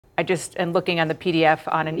and looking on the PDF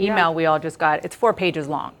on an email we all just got, it's 4 pages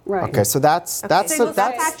long. Right. Okay, so that's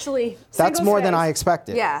more than I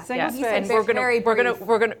expected. Yeah. And we're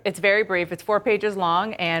gonna. It's very brief. It's 4 pages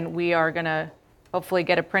long, and we are gonna hopefully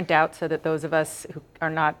get a printout so that those of us who are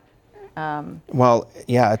not. Well,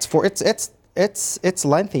 yeah, it's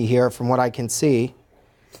lengthy here from what I can see.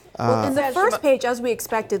 Well, and the first page, as we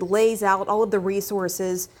expected, lays out all of the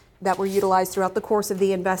resources that were utilized throughout the course of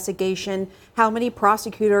the investigation, how many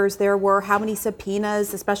prosecutors there were, how many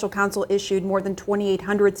subpoenas. The special counsel issued more than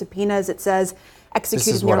 2,800 subpoenas. It says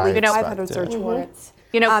executed nearly 500 search warrants.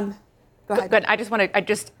 Go ahead. But I just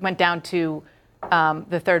went down to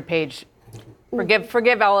the 3rd page.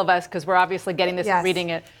 Forgive all of us because we're obviously getting this and reading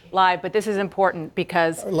it live, but this is important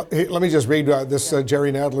because. Let me just read this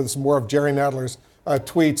Jerry Nadler. This is more of Jerry Nadler's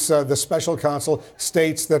tweets. The special counsel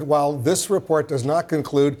states that while this report does not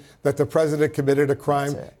conclude that the president committed a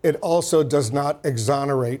crime, it also does not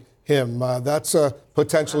exonerate him. That's a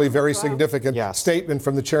potentially very significant statement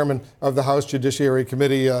from the chairman of the House Judiciary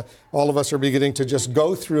Committee. All of us are beginning to just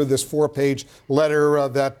go through this 4-page letter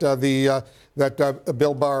that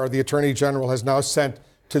Bill Barr, the Attorney General, has now sent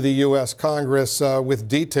to the U.S. Congress with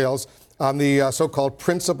details on the so-called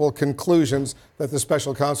principal conclusions that the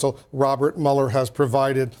special counsel Robert Mueller has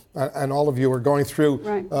provided. And all of you are going through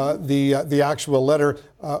the actual letter.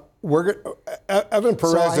 Evan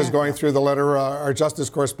Perez is going through the letter, our justice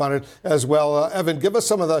correspondent as well. Evan, give us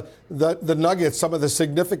some of the nuggets, some of the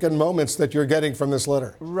significant moments that you're getting from this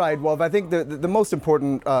letter. Right. Well, I think the most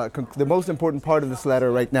important part of this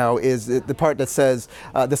letter right now is the part that says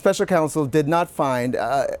the special counsel did not find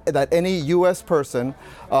that any U.S. person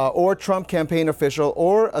or Trump campaign official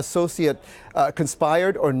or associate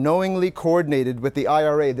conspired or knowingly coordinated with the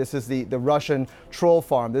IRA. This is the Russian troll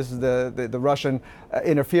farm. This is the Russian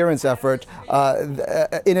interference effort.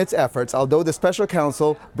 In its efforts, although the special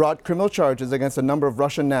counsel brought criminal charges against a number of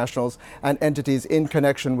Russian nationals and entities in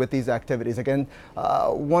connection with these activities. Again,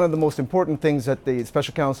 one of the most important things that the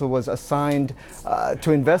special counsel was assigned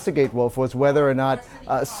to investigate, Wolf, was whether or not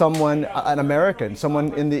someone, an American,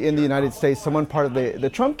 someone in the United States, someone part of the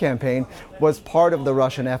Trump campaign, was part of the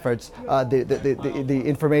Russian efforts, the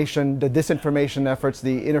information, the disinformation efforts,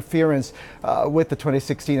 the interference with the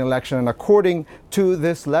 2016 election. And according to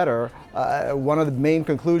this letter, one of the main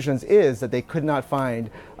conclusions is that they could not find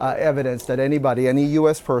evidence that anybody, any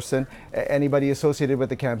U.S. person, anybody associated with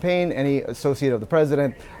the campaign, any associate of the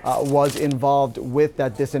president, was involved with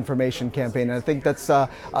that disinformation campaign. And I think that's a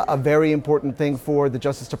very important thing for the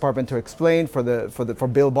Justice Department to explain, for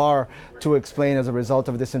Bill Barr to explain as a result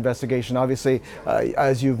of this investigation. Obviously,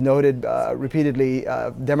 as you've noted repeatedly,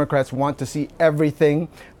 Democrats want to see everything,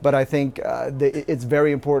 but I think it's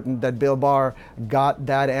very important that Bill Barr got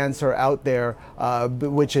that answer out there,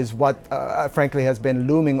 which is what, frankly, has been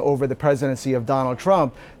looming over the presidency of Donald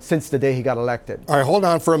Trump since the day he got elected. All right, hold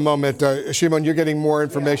on for a moment. Shimon, you're getting more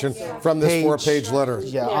information from this 4-page letter.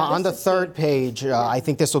 Yeah, on the 3rd page, I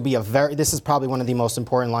think this will be this is probably one of the most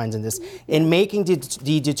important lines in this. In making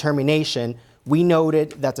the determination, we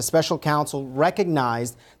noted that the special counsel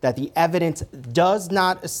recognized that the evidence does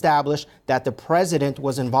not establish that the president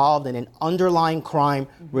was involved in an underlying crime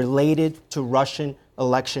related to Russian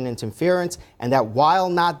election interference, and that while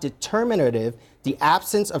not determinative, the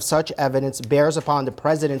absence of such evidence bears upon the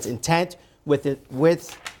president's intent with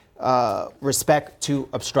respect to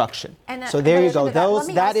obstruction. So there you go.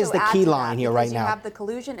 That is the key line here right now. You have the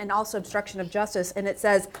collusion and also obstruction of justice, and it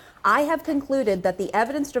says, I have concluded that the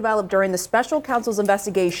evidence developed during the special counsel's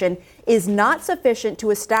investigation is not sufficient to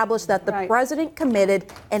establish that the president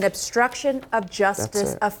committed an obstruction of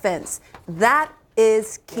justice offense. That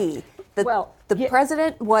is key. The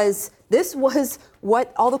president this was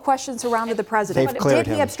what all the questions surrounded the president. Did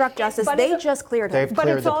he obstruct justice? They just cleared him. But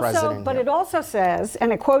it also says,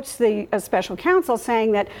 and it quotes the special counsel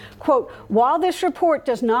saying that, quote, while this report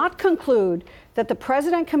does not conclude that the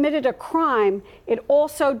president committed a crime, it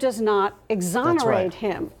also does not exonerate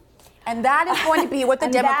him. And that is going to be what the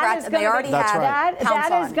Democrats, and they already had,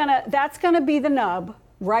 that's going to be the nub.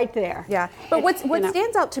 Right there. Yeah. But what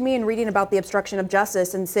stands out to me in reading about the obstruction of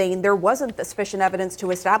justice and saying there wasn't sufficient evidence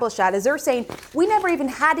to establish that is they're saying we never even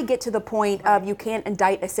had to get to the point of you can't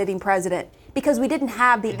indict a sitting president because we didn't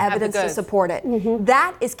have the evidence to support it. Mm-hmm.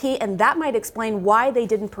 That is key, and that might explain why they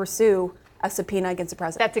didn't pursue a subpoena against the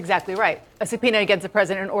president. That's exactly right. A subpoena against the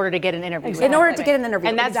president in order to get an interview. Exactly. In order to get an interview.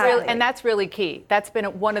 And that's really key. That's been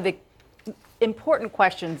one of the important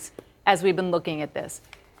questions as we've been looking at this.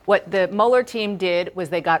 What the Mueller team did was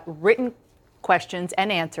they got written questions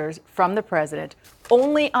and answers from the president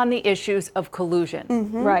only on the issues of collusion.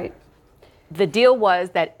 Mm-hmm. Right. the deal was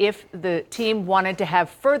that if the team wanted to have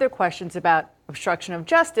further questions about obstruction of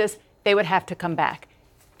justice, they would have to come back.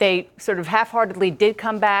 They sort of half-heartedly did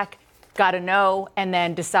come back, got a no, and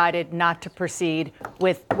then decided not to proceed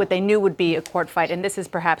with what they knew would be a court fight. And this is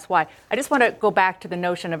perhaps why. I just want to go back to the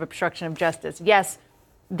notion of obstruction of justice. Yes,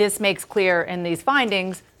 this makes clear in these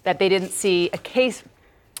findings that they didn't see a case,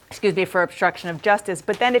 for obstruction of justice.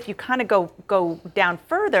 But then if you kind of go down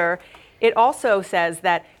further, it also says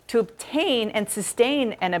that to obtain and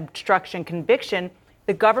sustain an obstruction conviction,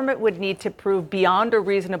 the government would need to prove beyond a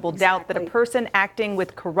reasonable doubt that a person acting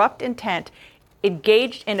with corrupt intent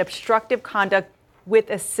engaged in obstructive conduct with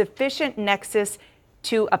a sufficient nexus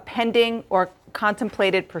to a pending or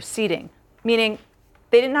contemplated proceeding. Meaning,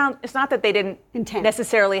 it's not that they didn't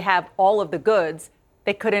necessarily have all of the goods,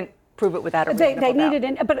 they couldn't prove it without a reasonable doubt. They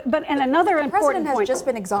needed, but and another important point. The president has just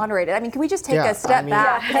been exonerated. I mean, can we just take a step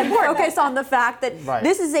back and focus on the fact that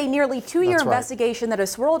this is a nearly 2-year investigation that has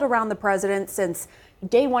swirled around the president since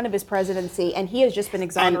day one of his presidency, and he has just been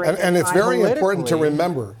exonerated. And it's very important to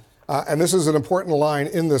remember, and this is an important line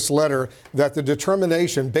in this letter, that the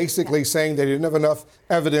determination basically saying they didn't have enough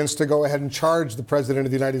evidence to go ahead and charge the president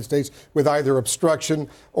of the United States with either obstruction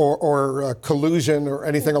or collusion or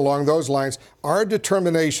anything along those lines. Our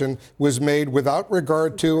determination was made without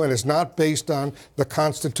regard to and is not based on the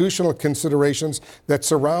constitutional considerations that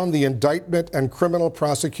surround the indictment and criminal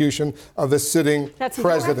prosecution of a sitting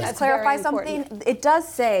president. To clarify something, it does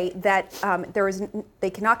say that they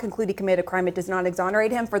cannot conclude he committed a crime. It does not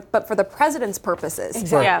exonerate him, but for the president's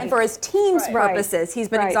purposes and for his team's purposes, he's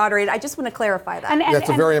been exonerated. I just want to clarify that. That's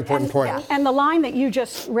a very important point. And the line that you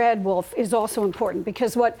just read, Wolf, is also important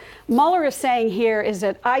because what Mueller is saying here is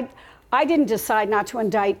that I didn't decide not to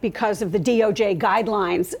indict because of the DOJ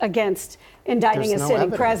guidelines against indicting a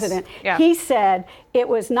sitting president. Yeah. He said it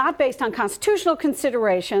was not based on constitutional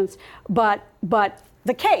considerations, but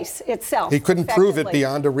the case itself. He couldn't prove it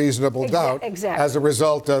beyond a reasonable doubt. Exactly. As a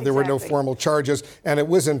result, there were no formal charges. And it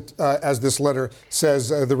wasn't, as this letter says,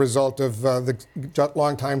 the result of the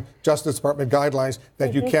longtime Justice Department guidelines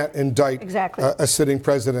that you can't indict a sitting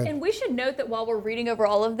president. And we should note that while we're reading over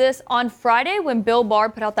all of this, on Friday, when Bill Barr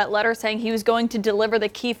put out that letter saying he was going to deliver the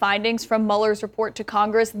key findings from Mueller's report to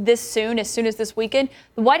Congress as soon as this weekend,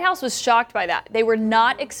 the White House was shocked by that. They were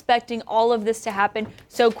not expecting all of this to happen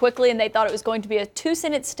so quickly, and they thought it was going to be a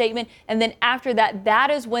two-sentence statement, and then after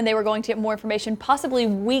that is when they were going to get more information, possibly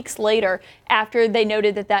weeks later after they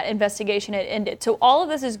noted that investigation had ended. So all of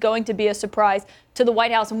this is going to be a surprise to the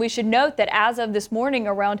White House, and we should note that as of this morning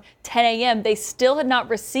around 10 a.m., they still had not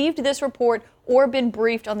received this report or been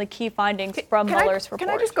briefed on the key findings from Mueller's report. Can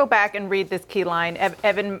I just go back and read this key line?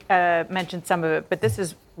 Evan mentioned some of it, but this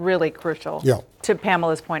is really crucial to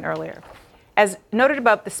Pamela's point earlier. As noted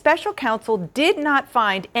above, the special counsel did not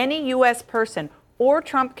find any U.S. person or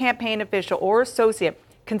Trump campaign official or associate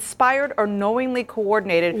conspired or knowingly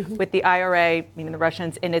coordinated with the IRA, meaning the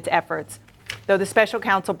Russians, in its efforts, though the special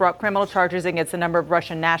counsel brought criminal charges against a number of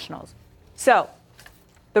Russian nationals. So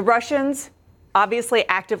the Russians obviously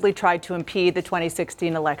actively tried to impede the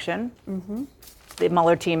 2016 election. The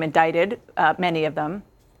Mueller team indicted many of them,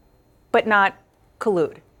 but not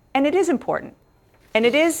collude. And it is important. And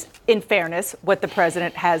it is, in fairness, what the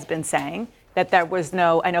president has been saying, that there was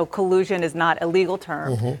no, I know collusion is not a legal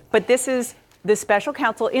term, but this is the special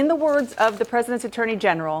counsel, in the words of the president's attorney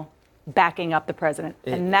general, backing up the president.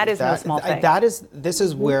 And that is no small thing. This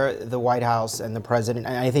is where the White House and the president,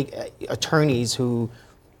 and I think attorneys who,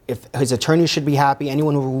 if his attorney should be happy,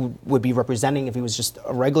 anyone who would be representing, if he was just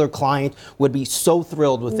a regular client, would be so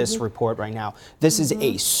thrilled with this report right now. This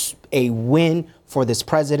is a win for this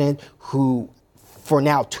president who, for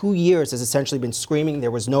now 2 years, has essentially been screaming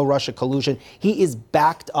there was no Russia collusion. He is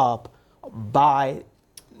backed up by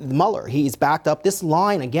Mueller. He's backed up. This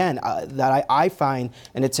line, again, that I find,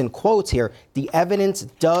 and it's in quotes here, the evidence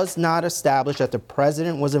does not establish that the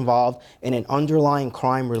president was involved in an underlying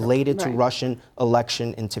crime related to Russian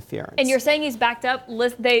election interference. And you're saying he's backed up?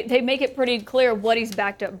 They make it pretty clear what he's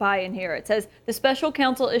backed up by in here. It says the special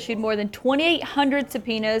counsel issued more than 2,800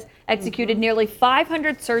 subpoenas, executed nearly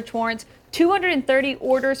 500 search warrants, 230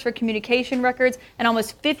 orders for communication records, and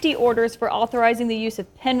almost 50 orders for authorizing the use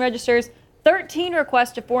of pen registers, 13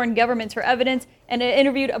 requests to foreign governments for evidence, and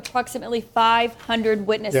interviewed approximately 500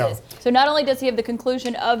 witnesses. So not only does he have the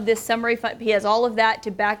conclusion of this summary, he has all of that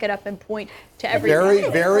to back it up and point to everything. Very,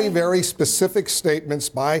 very, very specific statements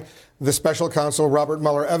by the special counsel, Robert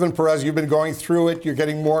Mueller. Evan Perez, you've been going through it. You're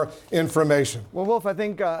getting more information. Well, Wolf, I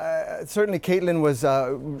think certainly Caitlin was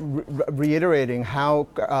reiterating how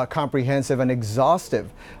comprehensive and exhaustive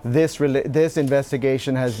this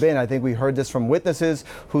investigation has been. I think we heard this from witnesses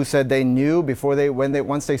who said they knew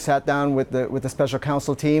once they sat down with the special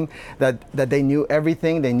counsel team that they knew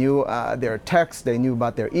everything. They knew their texts, they knew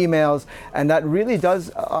about their emails, and that really does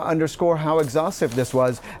underscore how exhaustive this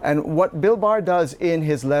was. And what Bill Barr does in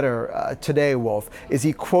his letter today, Wolf, is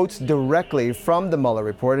he quotes directly from the Mueller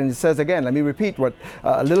report, and it says, again, let me repeat what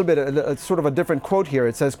sort of a different quote here.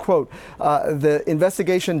 It says, quote, the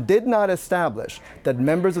investigation did not establish that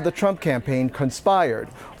members of the Trump campaign conspired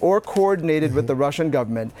or coordinated with the Russian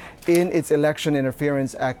government in its election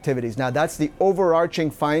interference activities. Now, that's the overarching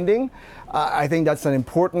finding. I think that's an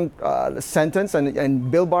important sentence, and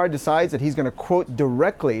Bill Barr decides that he's going to quote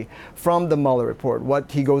directly from the Mueller report. What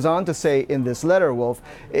he goes on to say in this letter, Wolf,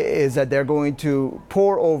 is that they're going to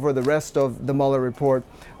pore over the rest of the Mueller report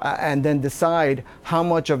and then decide how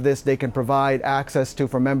much of this they can provide access to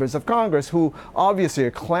for members of Congress who obviously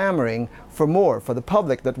are clamoring for more, for the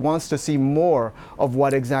public that wants to see more of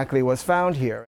what exactly was found here.